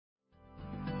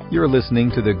You're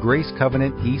listening to the Grace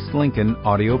Covenant East Lincoln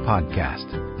audio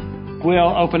podcast.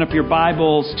 We'll open up your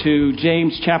Bibles to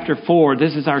James chapter 4.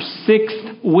 This is our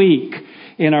 6th week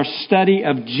in our study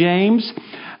of James.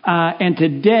 And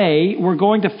today we're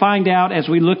going to find out as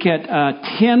we look at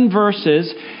 10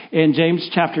 verses in James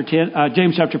chapter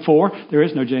 4. There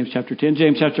is no James chapter 10.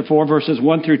 James chapter 4, verses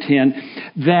 1 through 10.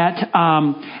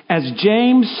 That as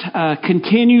James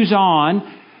continues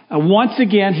on, once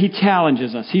again, he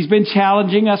challenges us. He's been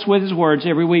challenging us with his words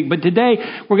every week. But today,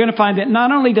 we're going to find that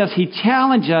not only does he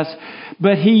challenge us,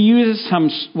 but he uses some,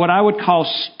 what I would call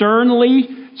sternly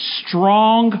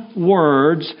strong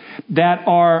words that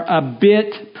are a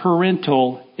bit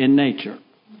parental in nature.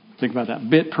 Think about that.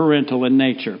 Bit parental in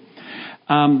nature.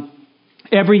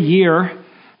 Every year,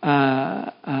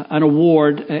 an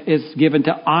award is given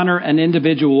to honor an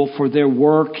individual for their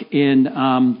work in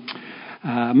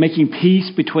making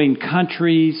peace between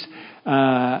countries,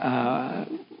 helping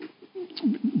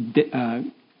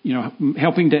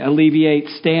to alleviate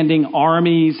standing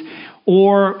armies,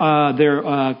 or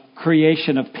their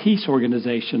creation of peace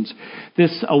organizations.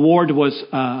 This award was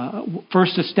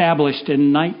first established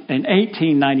in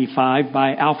 1895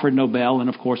 by Alfred Nobel, and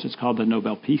of course it's called the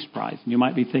Nobel Peace Prize. And you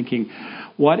might be thinking,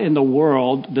 what in the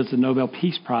world does the Nobel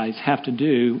Peace Prize have to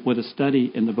do with a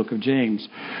study in the book of James?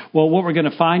 Well, what we're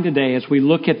going to find today as we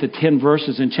look at the 10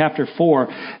 verses in chapter 4,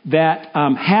 that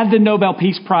had the Nobel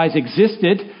Peace Prize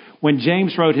existed when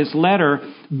James wrote his letter,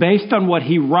 based on what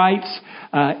he writes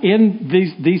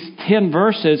in these 10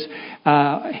 verses,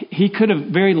 he could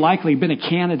have very likely been a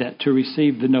candidate to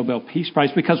receive the Nobel Peace Prize,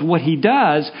 because what he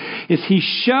does is he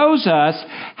shows us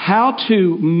how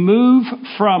to move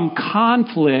from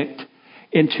conflict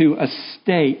into a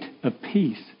state of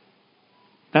peace.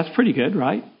 That's pretty good,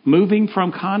 right? Moving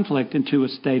from conflict into a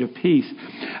state of peace.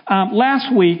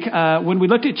 Last week, when we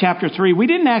looked at chapter 3, we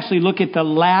didn't actually look at the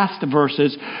last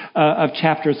verses of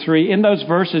chapter 3. In those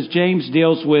verses, James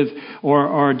deals with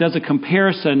or does a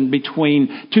comparison between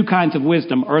two kinds of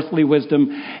wisdom, earthly wisdom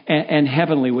and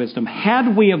heavenly wisdom.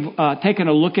 Had we have taken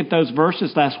a look at those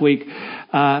verses last week,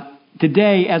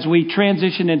 today, as we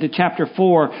transition into chapter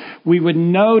 4, we would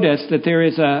notice that there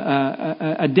is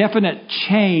a definite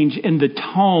change in the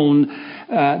tone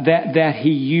that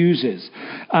he uses.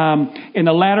 In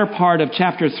the latter part of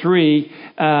chapter 3,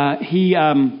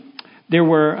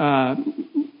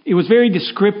 it was very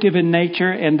descriptive in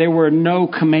nature, and there were no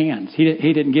commands. He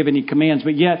didn't give any commands.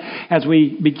 But yet, as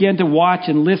we begin to watch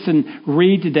and listen,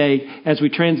 read today, as we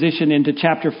transition into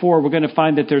chapter 4, we're going to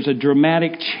find that there's a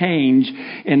dramatic change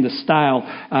in the style.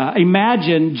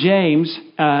 Imagine James,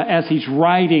 as he's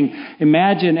writing,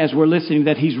 imagine as we're listening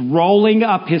that he's rolling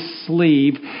up his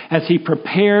sleeve as he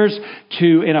prepares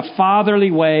to, in a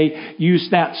fatherly way, use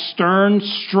that stern,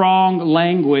 strong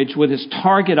language with his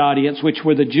target audience, which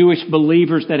were the Jewish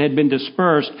believers that had been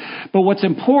dispersed. But what's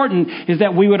important is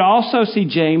that we would also see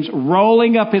James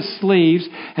rolling up his sleeves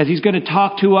as he's going to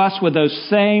talk to us with those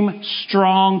same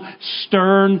strong,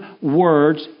 stern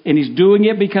words. And he's doing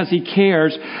it because he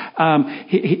cares.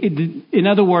 In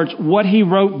other words, what he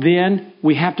wrote then,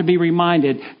 we have to be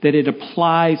reminded that it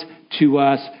applies to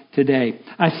us today.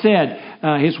 I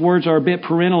said his words are a bit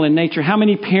parental in nature. How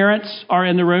many parents are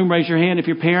in the room? Raise your hand if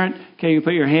you're a parent. Okay, you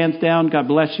put your hands down. God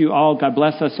bless you all. God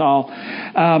bless us all.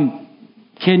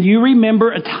 Can you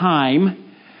remember a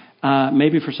time,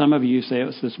 maybe for some of you say it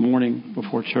was this morning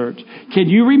before church. Can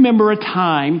you remember a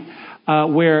time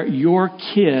where your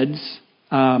kids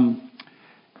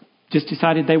just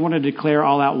decided they wanted to declare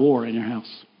all-out war in your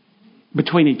house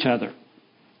between each other?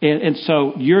 And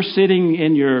so you're sitting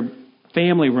in your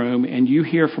family room and you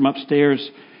hear from upstairs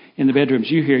in the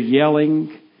bedrooms, you hear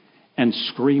yelling and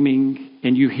screaming,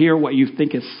 and you hear what you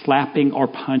think is slapping or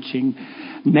punching,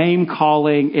 name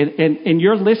calling, and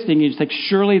you're listening and you think,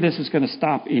 surely this is going to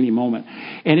stop any moment.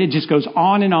 And it just goes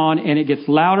on, and it gets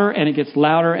louder, and it gets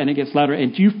louder, and it gets louder.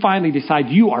 And you finally decide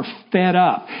you are fed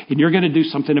up and you're going to do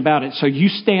something about it. So you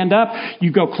stand up,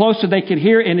 you go close so they can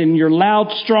hear, and in your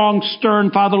loud, strong,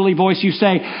 stern, fatherly voice, you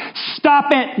say, "Stop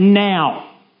it now.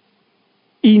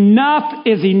 Enough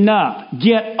is enough.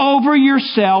 Get over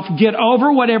yourself. Get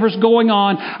over whatever's going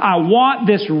on. I want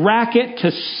this racket to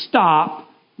stop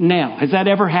now." Has that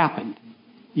ever happened?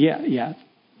 Yeah.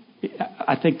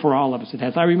 I think for all of us it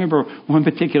has. I remember one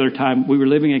particular time we were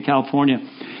living in California,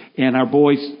 and our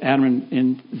boys, Adam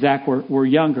and Zach, were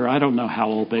younger. I don't know how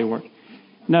old they were.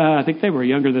 No, I think they were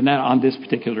younger than that on this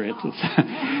particular instance.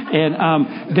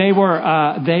 And they were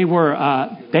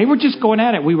just going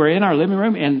at it. We were in our living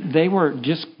room, and they were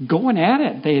just going at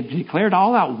it. They had declared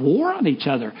all-out war on each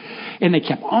other. And they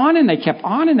kept on, and they kept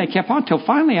on, and they kept on, till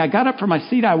finally I got up from my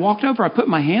seat. I walked over. I put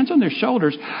my hands on their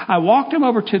shoulders. I walked them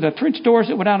over to the French doors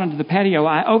that went out onto the patio.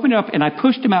 I opened it up, and I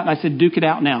pushed them out, and I said, duke it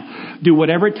out now. Do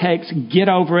whatever it takes. Get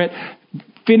over it.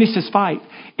 Finish this fight.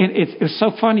 And it was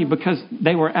so funny because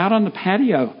they were out on the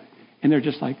patio, and they're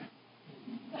just like,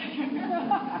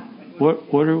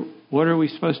 what are we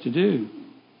supposed to do?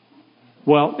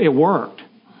 Well, it worked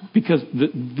because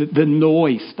the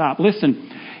noise stopped. Listen,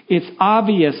 it's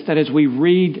obvious that as we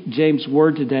read James'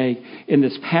 word today in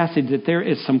this passage that there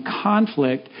is some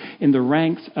conflict in the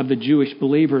ranks of the Jewish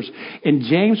believers. And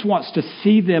James wants to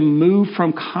see them move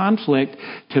from conflict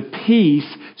to peace,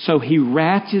 so he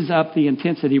ratchets up the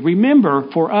intensity. Remember,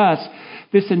 for us,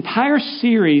 this entire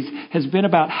series has been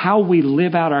about how we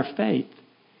live out our faith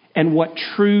and what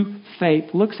true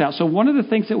faith looks out. So one of the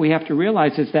things that we have to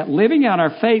realize is that living out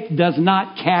our faith does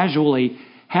not casually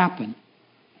happen.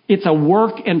 It's a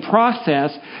work and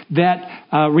process that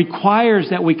requires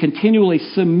that we continually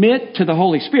submit to the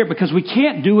Holy Spirit, because we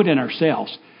can't do it in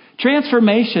ourselves.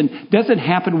 Transformation doesn't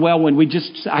happen well when we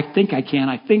just, I think I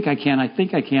can.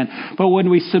 But when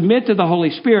we submit to the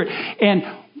Holy Spirit, and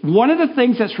one of the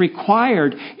things that's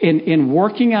required in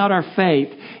working out our faith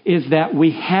is that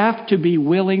we have to be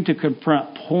willing to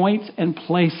confront points and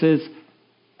places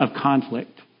of conflict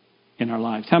in our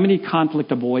lives. How many conflict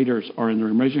avoiders are in the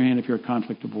room? Raise your hand if you're a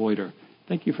conflict avoider.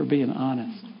 Thank you for being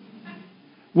honest.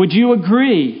 Would you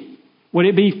agree? Would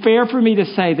it be fair for me to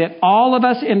say that all of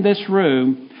us in this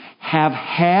room have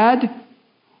had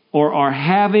or are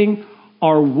having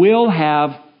or will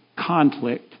have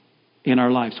conflict in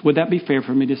our lives? Would that be fair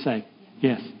for me to say?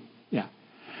 Yes. Yeah.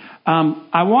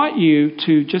 I want you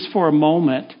to, just for a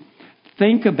moment,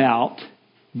 think about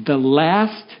the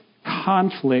last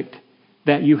conflict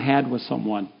that you had with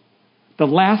someone. The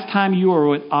last time you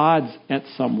were at odds at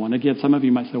someone. Again, some of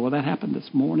you might say, well, that happened this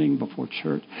morning before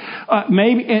church.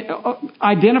 Maybe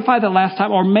identify the last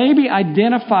time, or maybe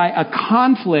identify a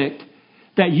conflict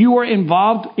that you were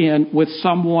involved in with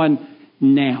someone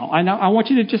now. I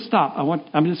want you to just stop.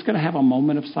 I'm just going to have a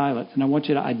moment of silence, and I want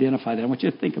you to identify that. I want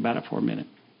you to think about it for a minute,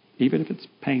 even if it's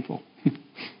painful.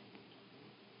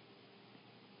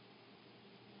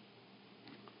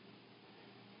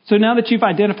 So now that you've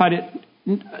identified it,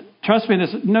 trust me,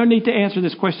 there's no need to answer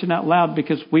this question out loud,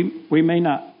 because we may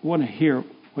not want to hear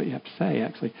what you have to say,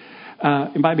 actually.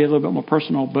 It might be a little bit more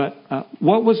personal, but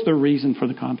what was the reason for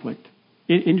the conflict?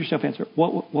 In your self-answer,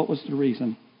 what was the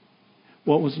reason?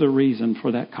 What was the reason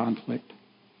for that conflict?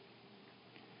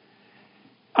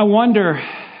 I wonder,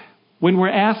 when we're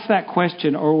asked that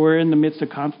question, or we're in the midst of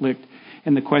conflict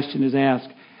and the question is asked,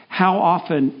 how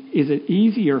often is it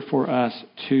easier for us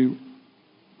to,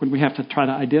 when we have to try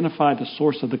to identify the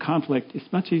source of the conflict, it's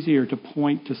much easier to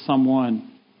point to someone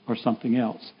or something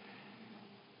else.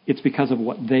 It's because of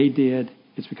what they did.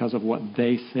 It's because of what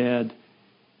they said.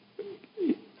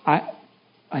 I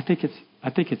think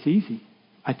it's easy.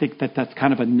 I think that's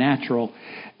kind of a natural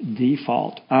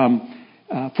default.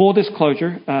 Full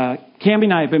disclosure, Cammie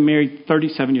and I have been married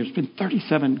 37 years. It's been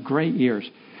 37 great years.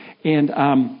 And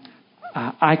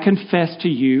I confess to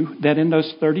you that in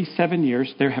those 37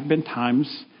 years, there have been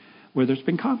times where there's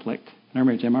been conflict in our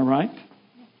marriage. Am I right?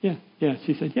 Yeah,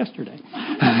 she said yesterday.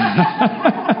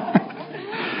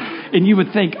 And you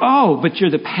would think, oh, but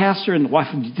you're the pastor and the wife.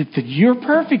 You're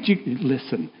perfect.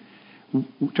 Listen,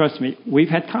 trust me, we've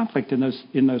had conflict in those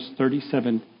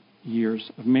 37 years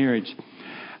of marriage.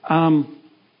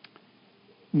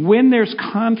 When there's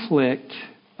conflict,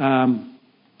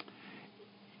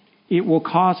 it will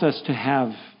cause us to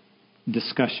have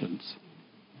discussions.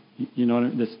 You know,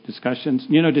 discussions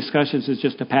is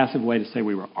just a passive way to say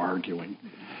we were arguing.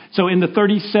 So in the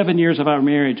 37 years of our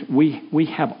marriage,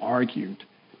 we have argued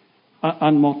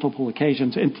on multiple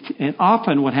occasions. And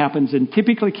often what happens, and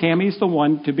typically Cammie's the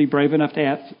one to be brave enough to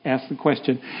ask the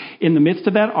question, in the midst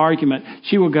of that argument,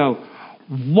 she will go,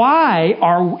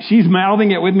 she's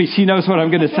mouthing it with me, she knows what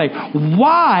I'm going to say.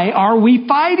 Why are we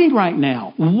fighting right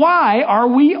now? Why are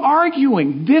we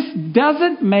arguing? This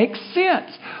doesn't make sense.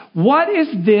 What is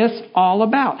this all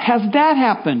about? Has that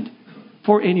happened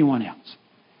for anyone else?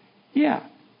 Yeah.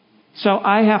 So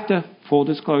I have to, full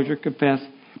disclosure, confess,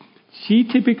 she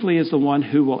typically is the one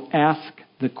who will ask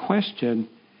the question,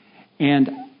 and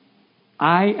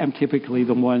I am typically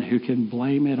the one who can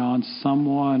blame it on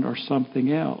someone or something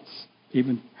else,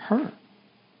 even her,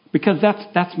 because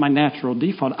that's my natural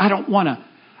default. I don't want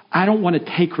I don't want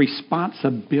to take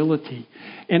responsibility.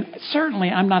 And certainly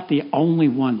I'm not the only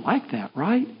one like that,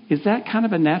 right? Is that kind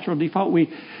of a natural default?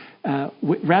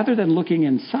 Rather than looking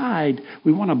inside,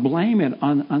 we want to blame it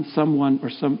on someone or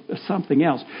something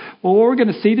else. Well, what we're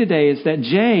going to see today is that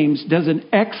James does an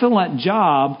excellent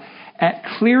job at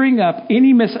clearing up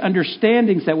any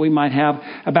misunderstandings that we might have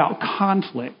about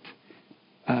conflict.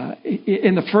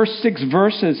 In the first 6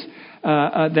 verses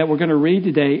that we're going to read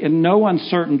today, in no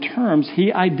uncertain terms,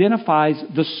 he identifies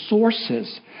the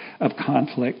sources of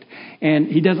conflict. And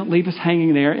he doesn't leave us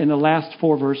hanging there. In the last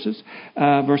 4 verses,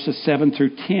 verses 7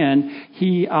 through 10,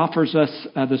 he offers us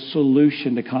the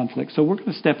solution to conflict. So we're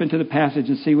going to step into the passage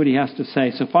and see what he has to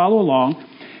say. So follow along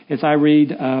as I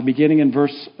read beginning in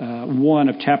verse 1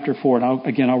 of chapter 4.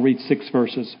 And I'll read 6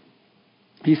 verses.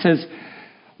 He says,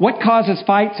 "What causes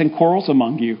fights and quarrels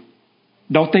among you?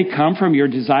 Don't they come from your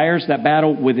desires that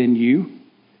battle within you?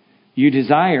 You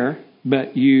desire,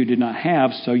 but you do not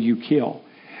have, so you kill.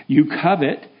 You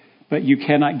covet, but you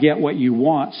cannot get what you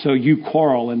want, so you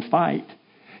quarrel and fight.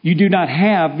 You do not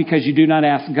have because you do not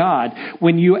ask God.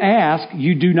 When you ask,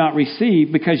 you do not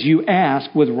receive because you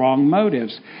ask with wrong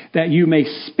motives, that you may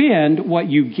spend what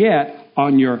you get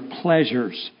on your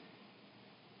pleasures.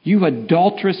 You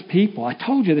adulterous people." I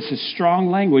told you this is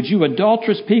strong language. "You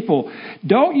adulterous people,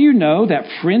 don't you know that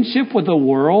friendship with the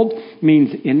world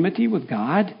means enmity with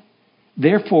God?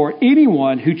 Therefore,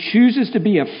 anyone who chooses to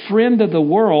be a friend of the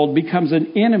world becomes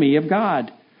an enemy of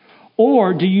God.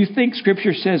 Or do you think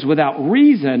Scripture says without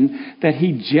reason that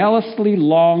He jealously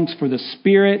longs for the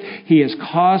Spirit He has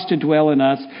caused to dwell in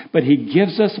us, but He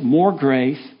gives us more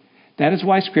grace? That is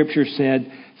why Scripture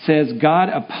says God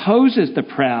opposes the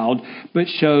proud, but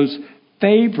shows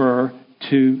favor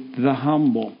to the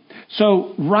humble."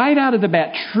 So right out of the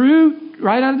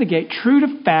gate, true to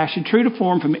fashion, true to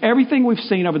form, from everything we've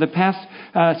seen over the past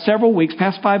several weeks,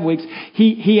 past 5 weeks,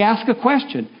 he asks a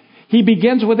question. He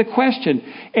begins with a question,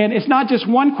 and it's not just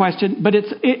one question, but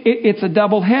it's a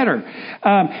double header.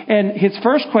 And his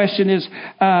first question is,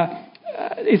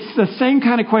 it's the same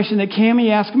kind of question that Cammie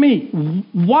asked me.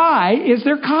 Why is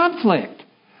there conflict?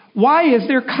 Why is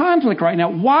there conflict right now?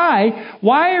 Why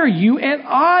are you at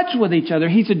odds with each other?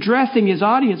 He's addressing his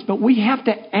audience, but we have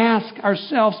to ask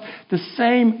ourselves the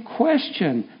same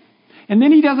question. And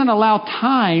then he doesn't allow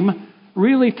time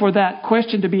really for that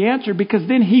question to be answered, because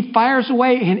then he fires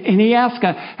away and he asks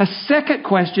a second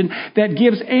question that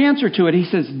gives answer to it. He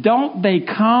says, "Don't they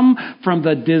come from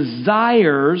the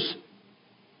desires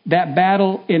that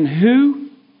battle in who?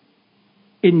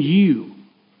 In you.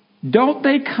 Don't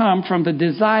they come from the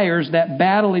desires that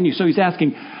battle in you?" So he's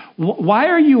asking, why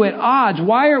are you at odds?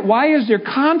 Why is there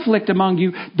conflict among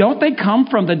you? Don't they come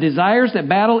from the desires that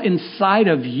battle inside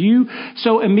of you?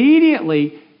 So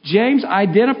immediately, James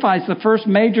identifies the first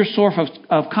major source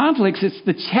of conflicts. It's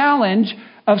the challenge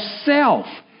of self.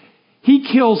 He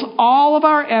kills all of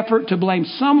our effort to blame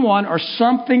someone or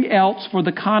something else for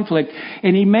the conflict.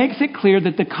 And he makes it clear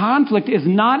that the conflict is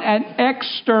not an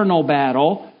external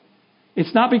battle.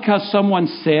 It's not because someone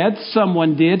said,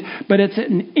 someone did, but it's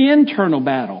an internal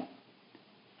battle.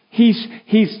 His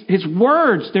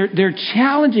words, they're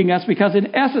challenging us, because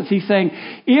in essence he's saying,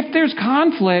 if there's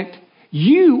conflict,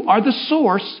 you are the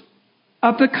source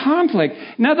of the conflict.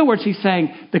 In other words, he's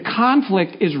saying the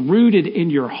conflict is rooted in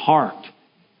your heart.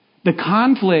 The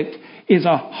conflict is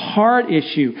a heart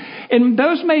issue. And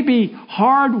those may be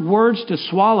hard words to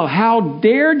swallow. How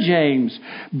dare James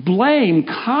blame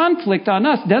conflict on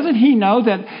us? Doesn't he know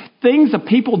that things that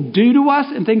people do to us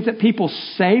and things that people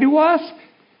say to us?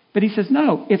 But he says,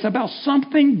 no, it's about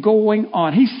something going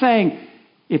on. He's saying,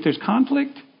 if there's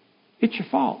conflict, it's your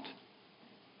fault.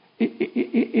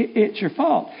 It's your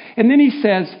fault. And then he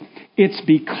says, it's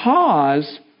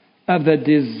because of the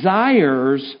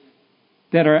desires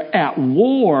that are at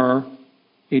war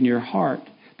in your heart.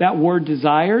 That word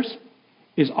desires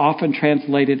is often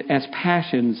translated as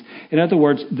passions. In other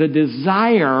words, the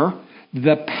desire,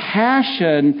 the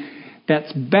passion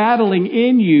that's battling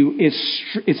in you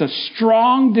is a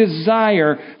strong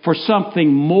desire for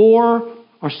something more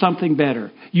or something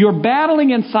better. You're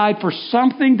battling inside for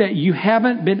something that you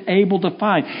haven't been able to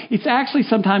find. It's actually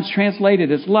sometimes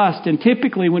translated as lust. And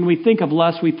typically when we think of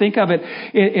lust, we think of it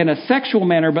in a sexual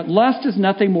manner. But lust is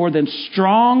nothing more than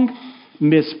strong,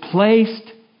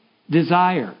 misplaced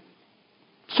desire.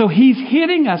 So he's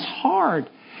hitting us hard.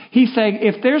 He's saying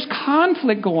if there's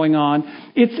conflict going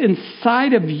on, it's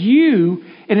inside of you,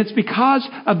 and it's because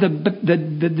of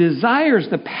the desires,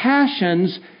 the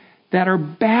passions that are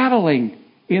battling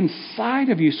inside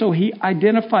of you. So he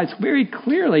identifies very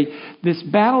clearly this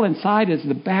battle inside as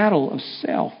the battle of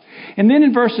self. And then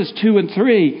in verses 2 and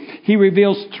 3, he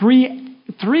reveals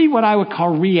three what I would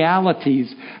call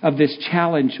realities of this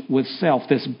challenge with self,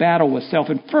 this battle with self.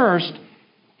 And first,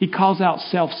 he calls out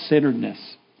self-centeredness.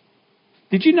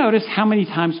 Did you notice how many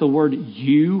times the word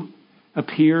you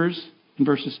appears in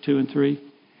verses 2 and 3?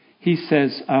 He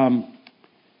says,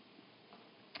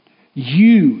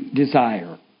 you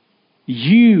desire,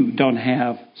 you don't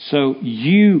have, so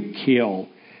you kill,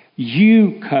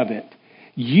 you covet,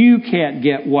 you can't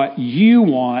get what you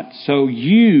want, so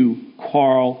you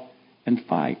quarrel and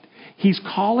fight. He's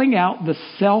calling out the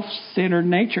self-centered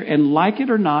nature. And like it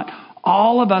or not,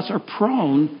 all of us are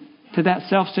prone to that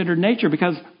self-centered nature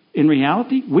because in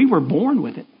reality, we were born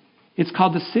with it. It's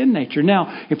called the sin nature.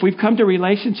 Now, if we've come to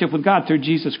relationship with God through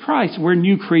Jesus Christ, we're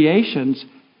new creations.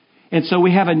 And so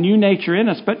we have a new nature in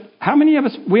us. But how many of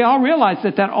us, we all realize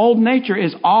that old nature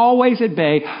is always at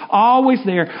bay, always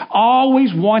there,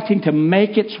 always wanting to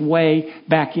make its way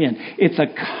back in. It's a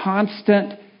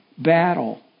constant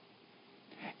battle.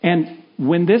 And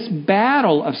when this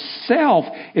battle of self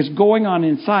is going on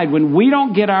inside, when we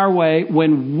don't get our way,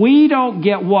 when we don't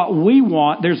get what we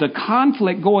want, there's a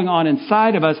conflict going on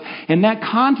inside of us, and that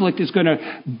conflict is going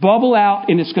to bubble out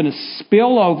and it's going to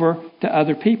spill over to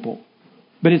other people.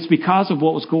 But it's because of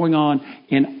what was going on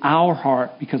in our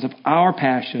heart, because of our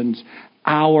passions,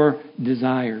 our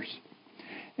desires.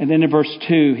 And then in verse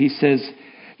 2, he says,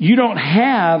 you don't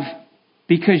have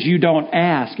because you don't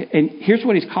ask. And here's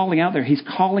what he's calling out there. He's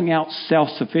calling out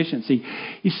self-sufficiency.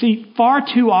 You see, far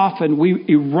too often we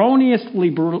erroneously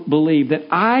believe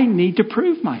that I need to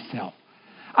prove myself.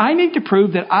 I need to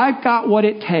prove that I've got what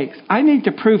it takes. I need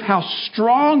to prove how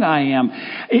strong I am.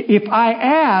 If I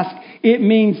ask, it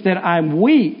means that I'm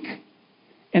weak.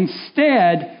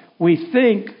 Instead, we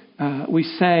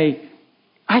say,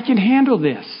 I can handle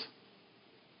this.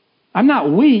 I'm not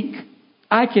weak.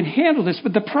 I can handle this.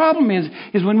 But the problem is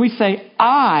when we say,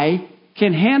 I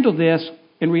can handle this,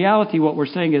 in reality, what we're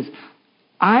saying is,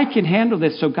 I can handle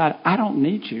this, so God, I don't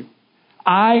need you.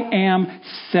 I am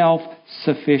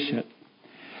self-sufficient.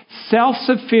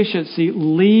 Self-sufficiency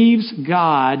leaves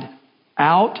God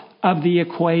out of the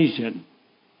equation.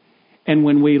 And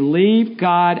when we leave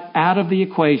God out of the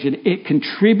equation, it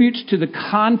contributes to the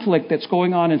conflict that's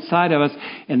going on inside of us.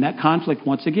 And that conflict,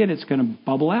 once again, it's going to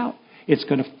bubble out. It's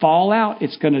going to fall out.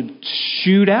 It's going to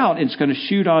shoot out. It's going to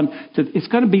shoot on. It's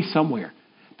going to be somewhere.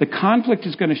 The conflict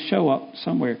is going to show up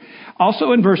somewhere.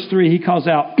 Also in verse 3, he calls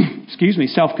out,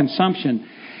 self-consumption.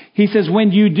 He says,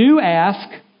 when you do ask,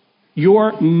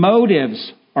 your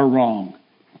motives are wrong.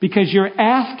 Because you're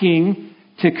asking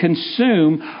to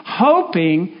consume,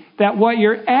 hoping that what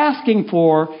you're asking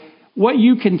for, what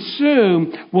you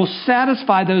consume, will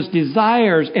satisfy those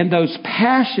desires and those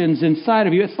passions inside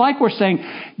of you. It's like we're saying,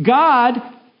 God,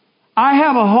 I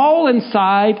have a hole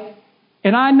inside,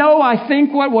 and I know I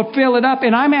think what will fill it up,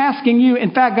 and I'm asking you,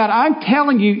 in fact, God, I'm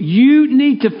telling you, you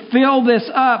need to fill this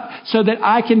up so that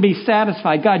I can be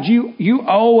satisfied. God, you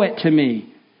owe it to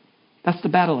me. That's the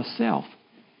battle of self.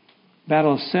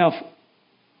 Battle of self,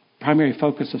 primary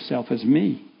focus of self is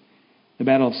me. The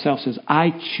battle of self says,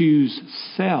 I choose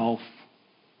self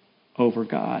over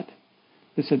God.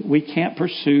 Listen, we can't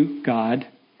pursue God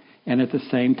and at the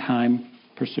same time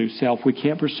pursue self. We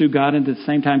can't pursue God and at the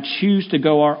same time choose to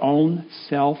go our own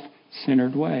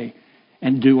self-centered way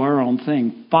and do our own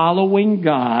thing. Following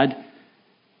God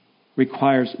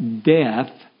requires death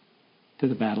to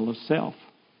the battle of self.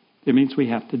 It means we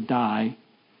have to die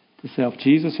to self.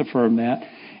 Jesus affirmed that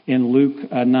in Luke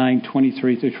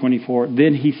 9:23 through 24.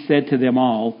 Then he said to them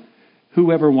all,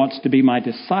 whoever wants to be my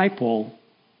disciple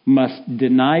must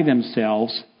deny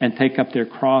themselves and take up their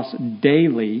cross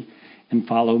daily and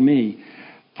follow me.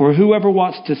 For whoever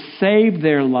wants to save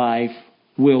their life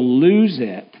will lose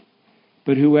it,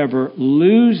 but whoever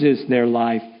loses their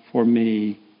life for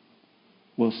me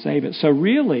will save it. So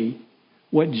really,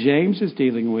 what James is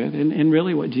dealing with, and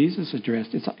really what Jesus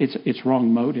addressed, it's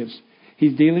wrong motives.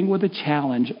 He's dealing with a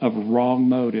challenge of wrong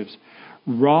motives.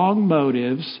 Wrong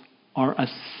motives are a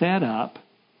setup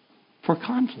for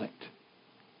conflict.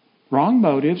 Wrong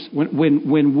motives,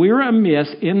 when we're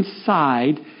amiss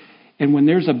inside, and when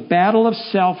there's a battle of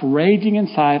self raging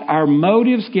inside, our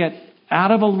motives get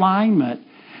out of alignment.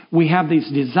 We have these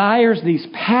desires, these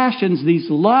passions, these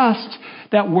lusts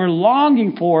that we're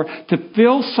longing for to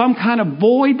fill some kind of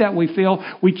void that we feel.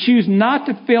 We choose not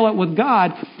to fill it with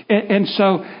God. And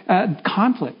so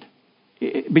conflict.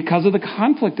 Because of the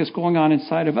conflict that's going on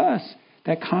inside of us,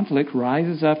 that conflict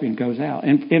rises up and goes out.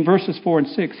 And in verses 4 and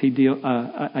 6, he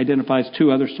identifies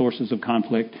two other sources of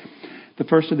conflict. The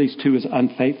first of these two is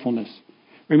unfaithfulness.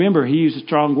 Remember, he used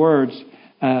strong words.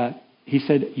 He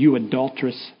said, you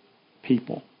adulterous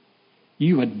people.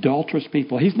 You adulterous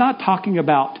people. He's not talking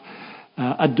about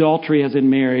adultery as in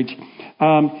marriage.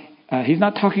 He's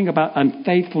not talking about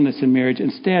unfaithfulness in marriage.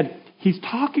 Instead, he's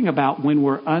talking about when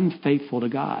we're unfaithful to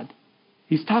God.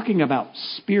 He's talking about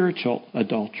spiritual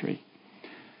adultery.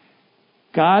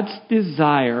 God's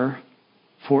desire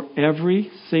for every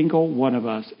single one of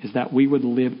us is that we would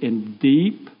live in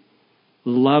deep,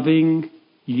 loving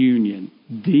union,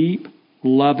 deep,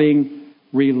 loving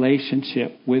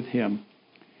relationship with Him.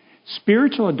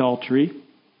 Spiritual adultery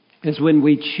is when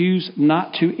we choose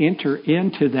not to enter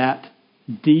into that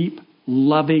deep,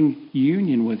 loving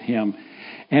union with Him.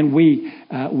 And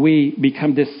we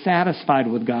become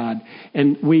dissatisfied with God.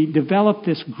 And we develop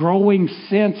this growing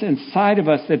sense inside of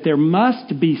us that there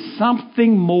must be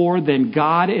something more than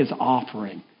God is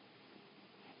offering.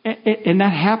 And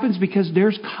that happens because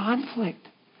there's conflict.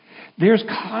 There's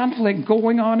conflict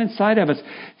going on inside of us.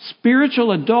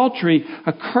 Spiritual adultery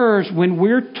occurs when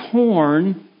we're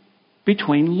torn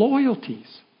between loyalties,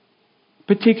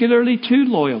 particularly two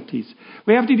loyalties.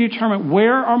 We have to determine,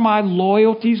 where are my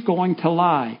loyalties going to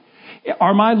lie?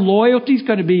 Are my loyalties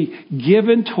going to be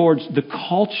given towards the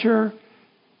culture,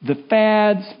 the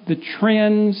fads, the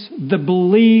trends, the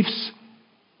beliefs,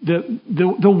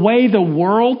 the way the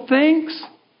world thinks?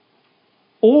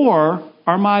 Or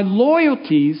are my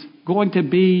loyalties going to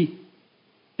be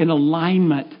in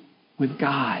alignment with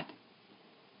God?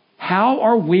 How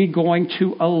are we going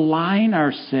to align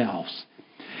ourselves?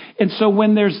 And so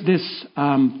when there's this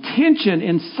tension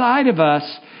inside of us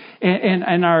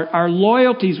and our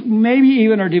loyalties maybe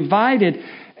even are divided,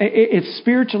 it's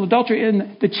spiritual adultery.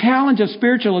 And the challenge of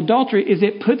spiritual adultery is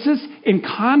it puts us in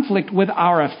conflict with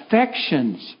our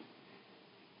affections.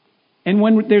 And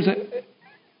when there's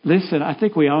listen, I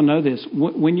think we all know this.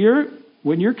 When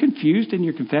you're confused in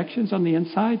your confections on the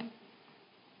inside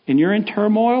and you're in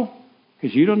turmoil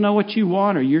because you don't know what you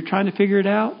want or you're trying to figure it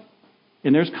out,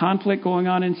 and there's conflict going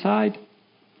on inside,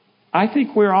 I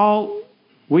think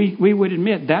we would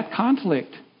admit that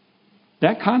conflict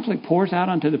pours out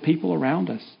onto the people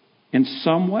around us in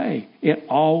some way. It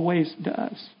always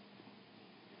does.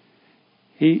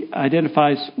 He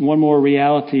identifies one more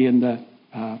reality in the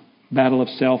battle of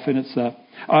self, and it's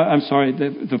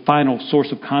the final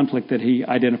source of conflict that he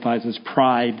identifies as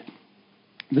pride.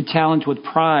 The challenge with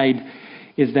pride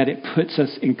is that it puts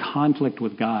us in conflict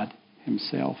with God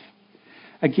Himself.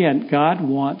 Again, God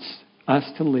wants us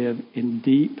to live in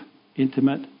deep,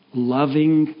 intimate,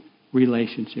 loving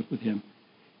relationship with Him.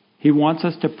 He wants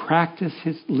us to practice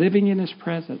living in His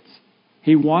presence.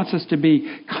 He wants us to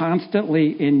be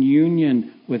constantly in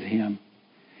union with Him.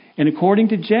 And according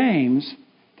to James,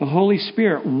 the Holy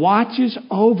Spirit watches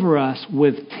over us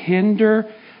with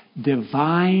tender,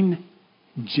 divine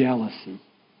jealousy.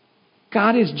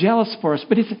 God is jealous for us,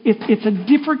 but it's a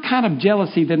different kind of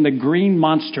jealousy than the green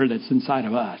monster that's inside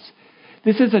of us.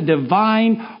 This is a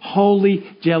divine, holy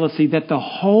jealousy that the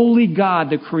holy God,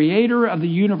 the creator of the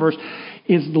universe,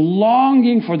 is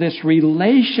longing for this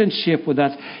relationship with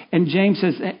us. And James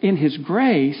says, in His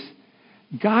grace,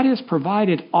 God has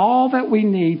provided all that we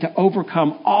need to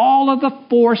overcome all of the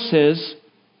forces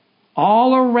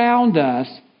all around us.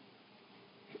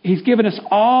 He's given us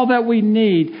all that we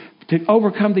need to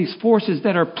overcome these forces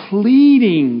that are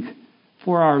pleading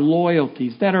for our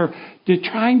loyalties, that are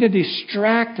trying to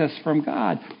distract us from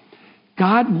God.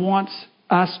 God wants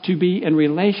us to be in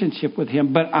relationship with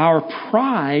Him, but our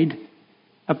pride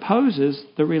opposes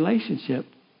the relationship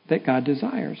that God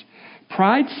desires.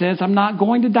 Pride says, I'm not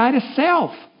going to die to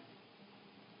self.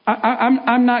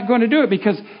 I'm not going to do it,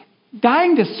 because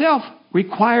dying to self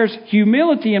requires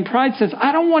humility, and pride says,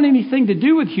 I don't want anything to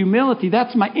do with humility.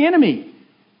 That's my enemy.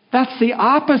 That's the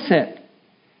opposite.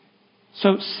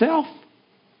 So self,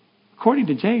 according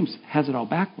to James, has it all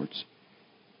backwards.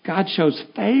 God shows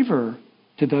favor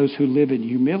to those who live in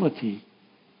humility,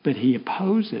 but He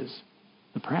opposes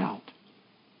the proud.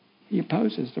 He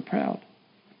opposes the proud.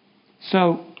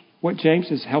 So what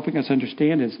James is helping us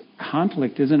understand is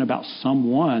conflict isn't about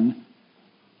someone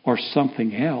or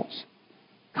something else.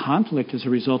 Conflict is a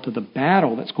result of the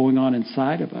battle that's going on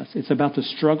inside of us. It's about the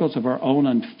struggles of our own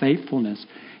unfaithfulness,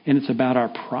 and it's about our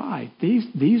pride.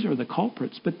 These are the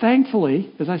culprits. But thankfully,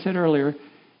 as I said earlier,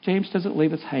 James doesn't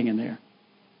leave us hanging there.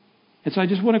 And so I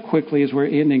just want to quickly, as we're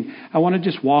ending, I want to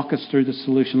just walk us through the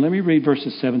solution. Let me read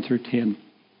verses 7 through 10.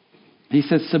 He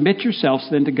says, submit yourselves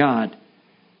then to God.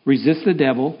 Resist the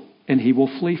devil, and he will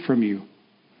flee from you.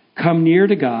 Come near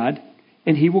to God,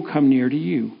 and he will come near to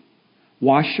you.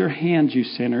 Wash your hands, you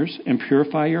sinners, and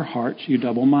purify your hearts, you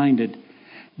double-minded.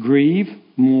 Grieve,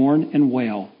 mourn, and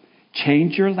wail.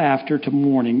 Change your laughter to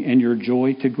mourning and your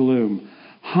joy to gloom.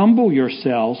 Humble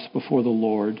yourselves before the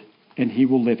Lord, and He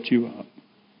will lift you up.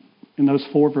 In those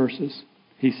 4 verses,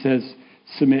 He says,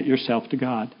 submit yourself to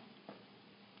God.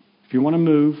 If you want to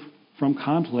move from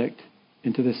conflict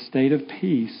into this state of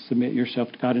peace, submit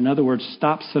yourself to God. In other words,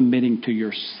 stop submitting to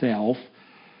yourself.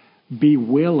 Be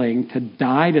willing to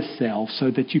die to self so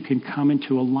that you can come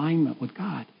into alignment with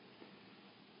God.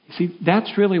 You see,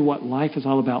 that's really what life is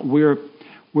all about.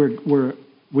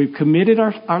 We've committed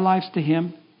our lives to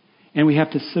Him, and we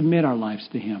have to submit our lives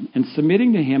to Him. And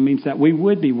submitting to Him means that we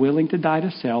would be willing to die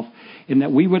to self, and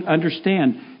that we would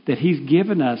understand that He's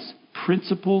given us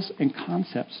principles and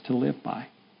concepts to live by.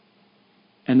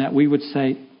 And that we would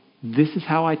say, this is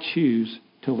how I choose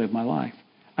to live my life.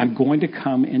 I'm going to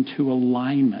come into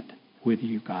alignment with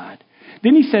you, God.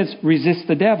 Then He says, resist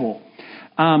the devil.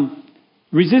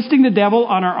 Resisting the devil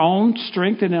on our own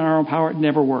strength and in our own power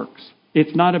never works.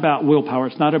 It's not about willpower.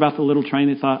 It's not about the little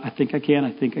train that thought, I think I can,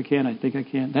 I think I can, I think I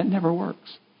can. That never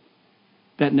works.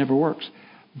 That never works.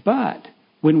 But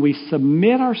when we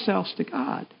submit ourselves to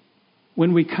God,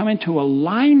 when we come into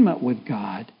alignment with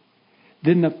God,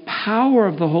 then the power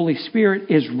of the Holy Spirit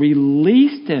is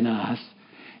released in us,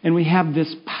 and we have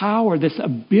this power, this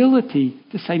ability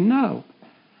to say, no,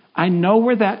 I know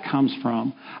where that comes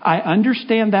from. I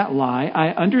understand that lie. I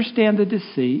understand the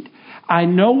deceit. I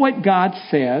know what God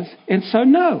says, and so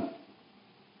no.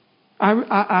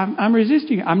 I'm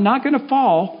resisting. I'm not going to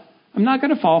fall. I'm not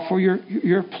going to fall for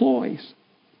your ploys.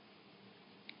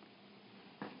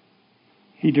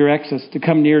 He directs us to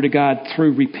come near to God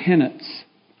through repentance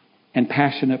and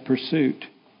passionate pursuit.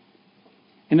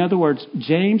 In other words,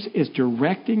 James is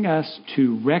directing us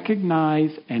to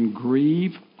recognize and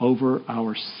grieve over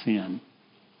our sin.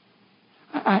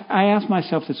 I asked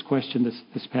myself this question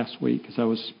this past week as I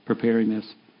was preparing this.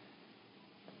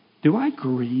 Do I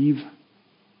grieve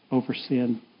over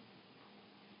sin?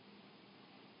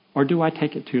 Or do I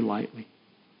take it too lightly?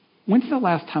 When's the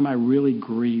last time I really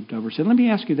grieved over sin? Let me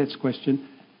ask you this question.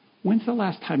 When's the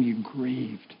last time you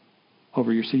grieved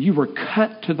over your sin? You were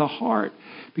cut to the heart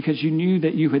because you knew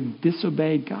that you had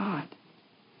disobeyed God.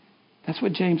 That's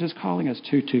what James is calling us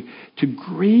to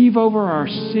grieve over our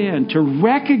sin, to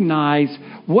recognize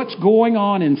what's going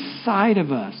on inside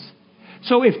of us.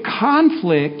 So if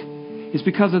conflict is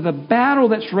because of the battle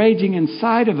that's raging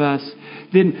inside of us,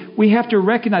 then we have to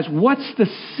recognize what's the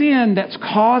sin that's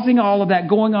causing all of that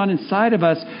going on inside of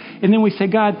us. And then we say,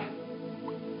 God,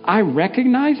 I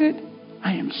recognize it.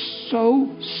 I am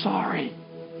so sorry.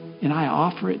 And I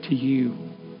offer it to you.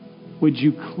 Would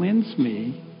you cleanse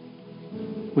me?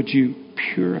 Would you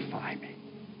purify me?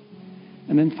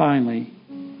 And then finally,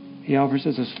 he offers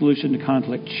us a solution to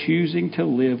conflict, choosing to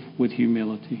live with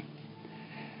humility.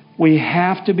 We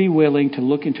have to be willing to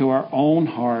look into our own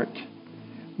heart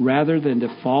rather than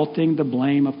defaulting the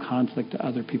blame of conflict to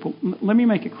other people. Let me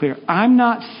make it clear. I'm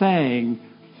not saying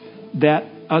that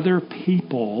other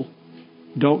people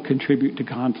don't contribute to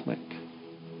conflict.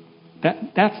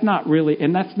 That's not really,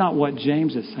 and that's not what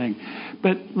James is saying.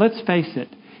 But let's face it.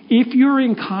 If you're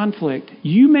in conflict,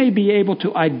 you may be able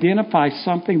to identify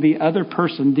something the other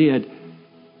person did,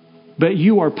 but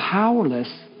you are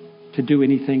powerless to do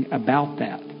anything about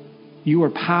that. You are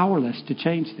powerless to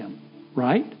change them,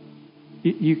 right?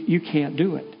 You can't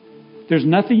do it. There's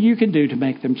nothing you can do to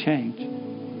make them change.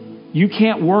 You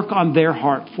can't work on their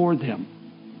heart for them.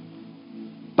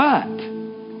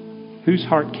 But whose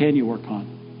heart can you work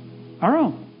on? Our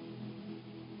own.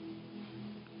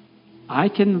 I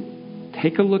can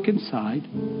take a look inside,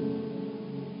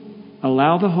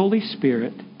 allow the Holy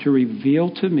Spirit to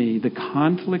reveal to me the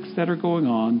conflicts that are going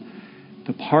on,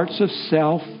 the parts of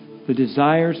self, the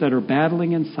desires that are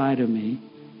battling inside of me,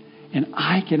 and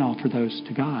I can offer those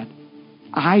to God.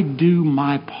 I do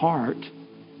my part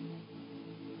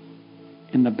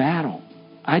in the battle.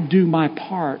 I do my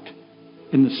part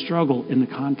in the struggle, in the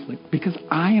conflict, because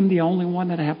I am the only one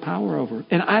that I have power over.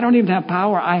 And I don't even have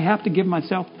power. I have to give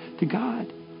myself to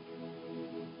God.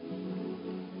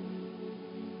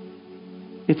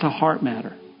 It's a heart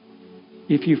matter.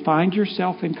 If you find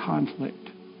yourself in conflict,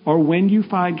 or when you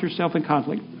find yourself in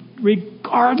conflict,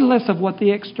 regardless of what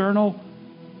the external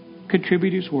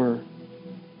contributors were,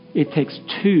 it takes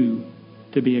two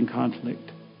to be in conflict.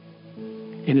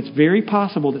 And it's very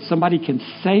possible that somebody can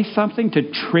say something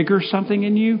to trigger something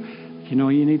in you. You know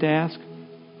what you need to ask?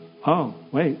 Oh,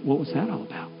 wait, what was that all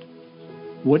about?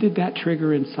 What did that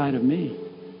trigger inside of me?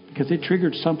 Because it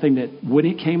triggered something that when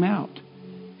it came out,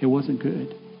 it wasn't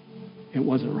good. It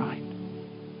wasn't right.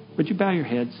 Would you bow your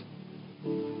heads?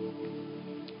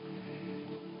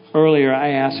 Earlier,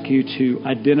 I asked you to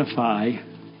identify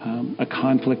a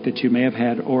conflict that you may have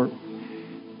had, or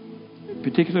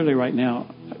particularly right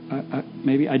now,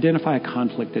 maybe identify a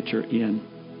conflict that you're in.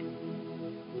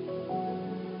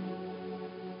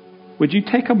 Would you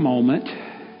take a moment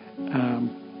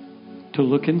to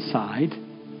look inside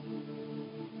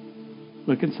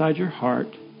your heart?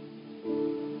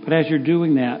 But as you're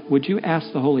doing that, would you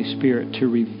ask the Holy Spirit to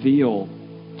reveal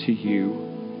to you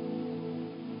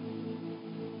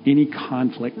any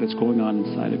conflict that's going on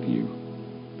inside of you?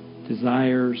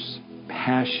 Desires,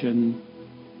 passion,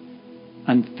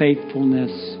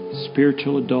 unfaithfulness,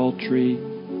 spiritual adultery,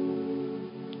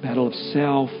 battle of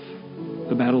self,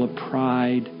 the battle of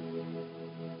pride,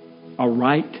 a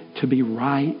right to be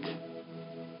right.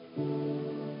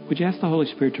 Would you ask the Holy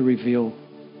Spirit to reveal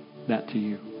that to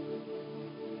you?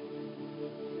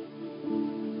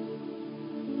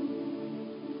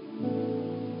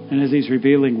 And as He's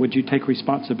revealing, would you take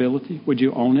responsibility? Would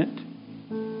you own it?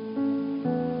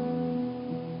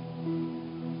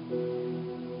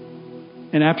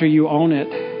 And after you own it,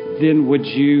 then would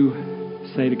you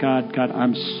say to God, God,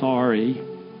 I'm sorry.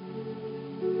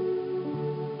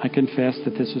 I confess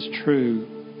that this is true,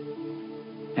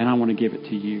 and I want to give it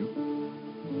to you.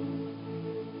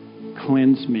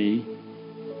 Cleanse me,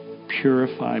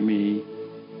 purify me,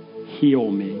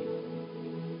 heal me.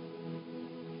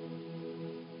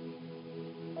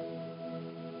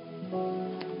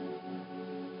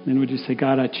 Then would you say,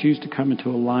 God, I choose to come into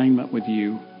alignment with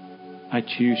you. I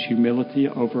choose humility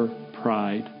over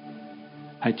pride.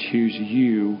 I choose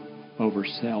you over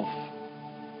self.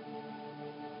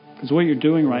 Because what you're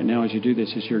doing right now as you do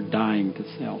this is you're dying to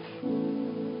self.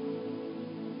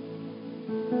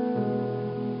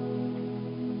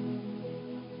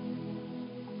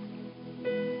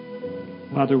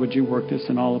 Father, would you work this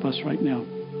in all of us right now?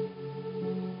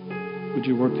 Would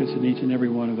you work this in each and every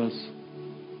one of us?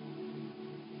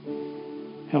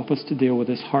 Help us to deal with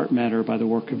this heart matter by the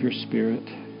work of your Spirit.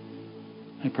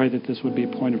 I pray that this would be a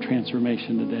point of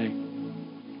transformation today.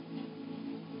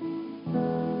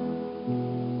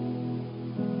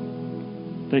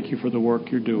 Thank you for the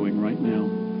work you're doing right now.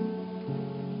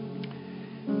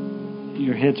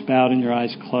 Your head's bowed and your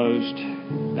eyes closed.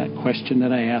 That question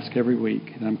that I ask every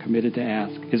week, and I'm committed to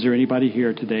ask, is there anybody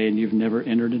here today and you've never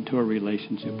entered into a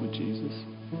relationship with Jesus?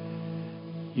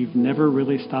 You've never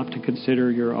really stopped to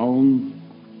consider your own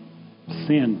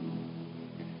sin.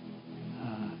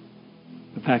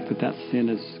 The fact that that sin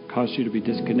has caused you to be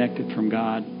disconnected from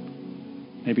God,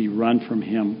 maybe run from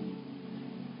Him.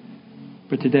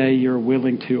 But today you're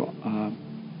willing to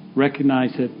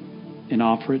recognize it and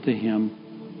offer it to Him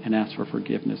and ask for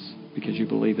forgiveness because you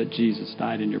believe that Jesus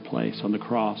died in your place on the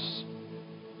cross.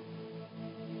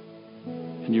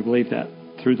 And you believe that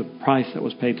through the price that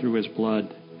was paid through His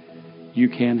blood, you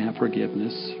can have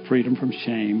forgiveness, freedom from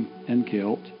shame and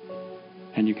guilt,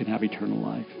 and you can have eternal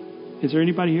life. Is there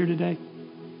anybody here today?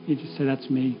 You just say, that's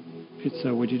me. If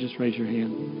so, would you just raise your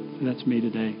hand? Say, that's me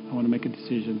today. I want to make a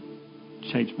decision.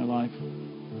 Change my life.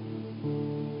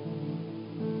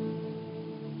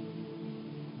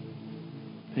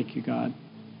 Thank you, God.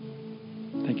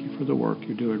 Thank you for the work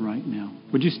you're doing right now.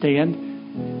 Would you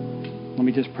stand? Let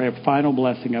me just pray a final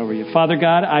blessing over you. Father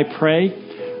God, I pray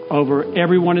over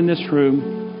everyone in this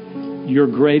room your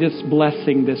greatest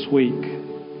blessing this week.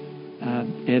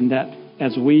 And that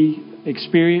as we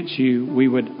experience you, we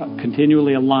would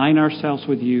continually align ourselves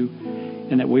with you,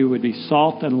 and that we would be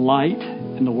salt and light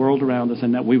in the world around us,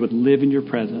 and that we would live in your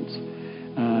presence.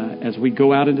 As we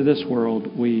go out into this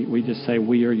world, we just say,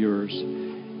 we are yours.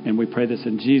 And we pray this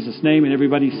in Jesus' name. And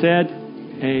everybody said,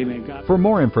 amen. God. For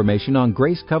more information on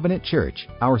Grace Covenant Church,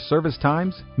 our service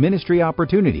times, ministry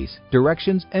opportunities,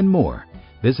 directions, and more,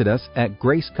 visit us at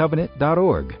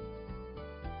gracecovenant.org.